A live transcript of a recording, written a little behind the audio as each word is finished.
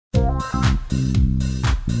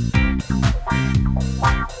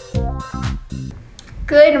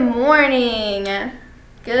Good morning.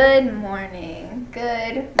 Good morning. Good morning.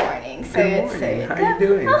 Good morning. How are you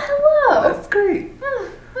doing? Oh, hello. That's great.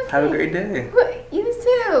 Oh, okay. Have a great day. You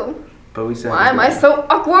too. But we said. Why am I so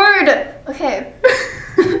awkward? Okay.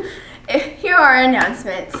 Here are our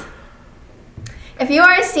announcements. If you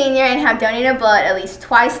are a senior and have donated blood at least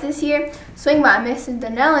twice this year, swing by Mrs.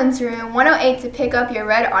 Donnellan's room 108 to pick up your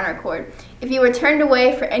red honor cord. If you were turned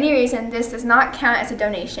away for any reason, this does not count as a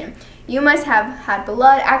donation. You must have had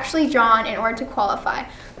blood actually drawn in order to qualify.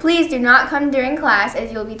 Please do not come during class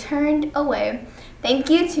as you will be turned away. Thank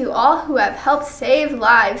you to all who have helped save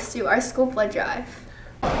lives through our school blood drive.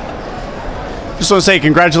 Just want to say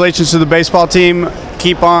congratulations to the baseball team.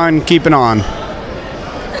 Keep on keeping on.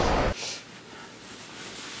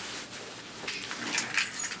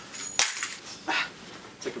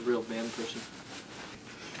 It's like a real band person.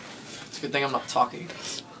 It's a good thing I'm not talking.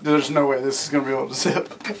 There's no way this is going to be able to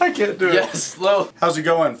zip. I can't do it. Yes, slow. How's it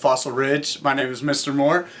going, Fossil Ridge? My name is Mr.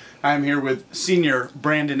 Moore. I'm here with senior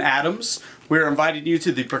Brandon Adams. We're inviting you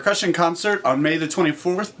to the percussion concert on May the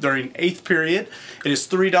 24th during 8th period. It is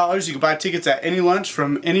 $3. You can buy tickets at any lunch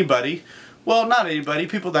from anybody. Well, not anybody,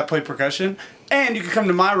 people that play percussion. And you can come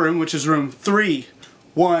to my room, which is room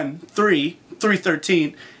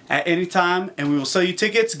 313 at any time, and we will sell you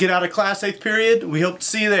tickets. Get out of class 8th period. We hope to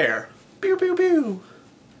see you there. Pew, pew, pew.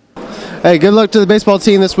 Hey, good luck to the baseball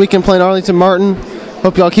team this weekend playing Arlington Martin.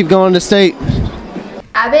 Hope y'all keep going to state.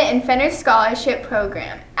 Abbott and Fenner Scholarship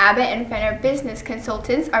Program. Abbott and Fenner Business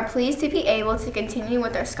Consultants are pleased to be able to continue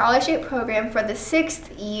with our scholarship program for the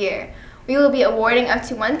 6th year. We will be awarding up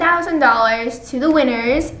to $1,000 to the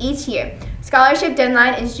winners each year. Scholarship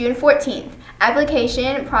deadline is June 14th.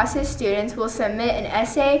 Application process students will submit an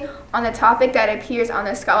essay on the topic that appears on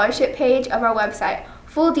the scholarship page of our website.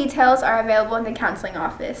 Full details are available in the counseling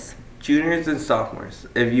office. Juniors and sophomores,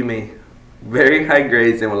 if you may, very high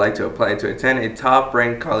grades and would like to apply to attend a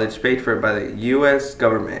top-ranked college paid for by the U.S.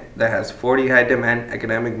 government that has 40 high-demand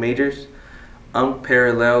academic majors,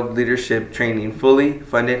 unparalleled leadership training, fully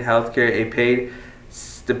funded healthcare, a paid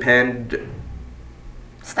stipend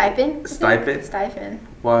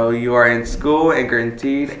while you are in school, and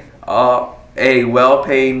guaranteed a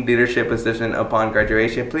well-paying leadership position upon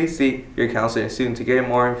graduation. Please see your counselor and student to get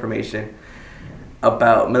more information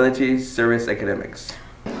about military service academics.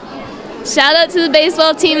 Shout out to the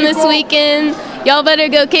baseball team this weekend. Y'all better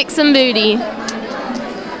go kick some booty.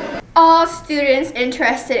 All students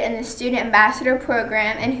interested in the Student Ambassador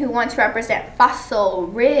Program and who want to represent Fossil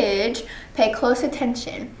Ridge, pay close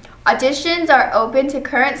attention. Auditions are open to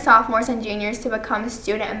current sophomores and juniors to become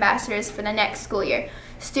student ambassadors for the next school year.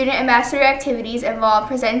 Student ambassador activities involve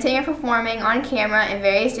presenting and performing on camera in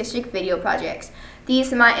various district video projects.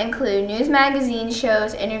 These might include news magazine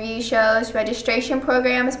shows, interview shows, registration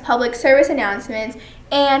programs, public service announcements,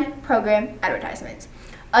 and program advertisements.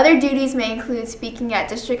 Other duties may include speaking at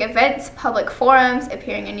district events, public forums,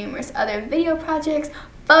 appearing in numerous other video projects,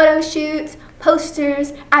 photo shoots,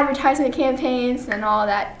 posters, advertisement campaigns, and all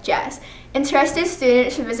that jazz. Interested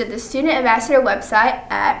students should visit the Student Ambassador website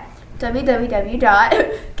at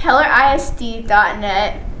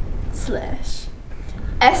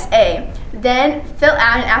www.kellerisd.net/SA. Then fill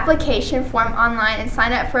out an application form online and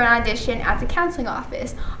sign up for an audition at the counseling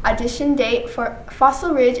office. Audition date for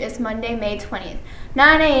Fossil Ridge is Monday, May 20th,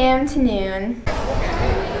 9 a.m. to noon.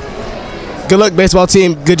 Good luck, baseball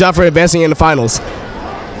team. Good job for advancing in the finals.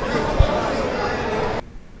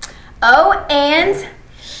 Oh, and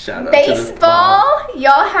Shout out baseball,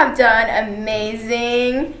 y'all have done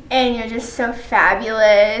amazing, and you're just so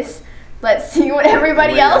fabulous. Let's see what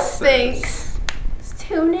everybody else thinks. Just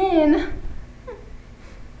tune in.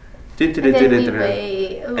 And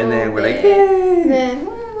then we're like, yay. Then,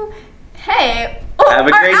 woo. Hey. Have a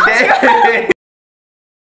great day.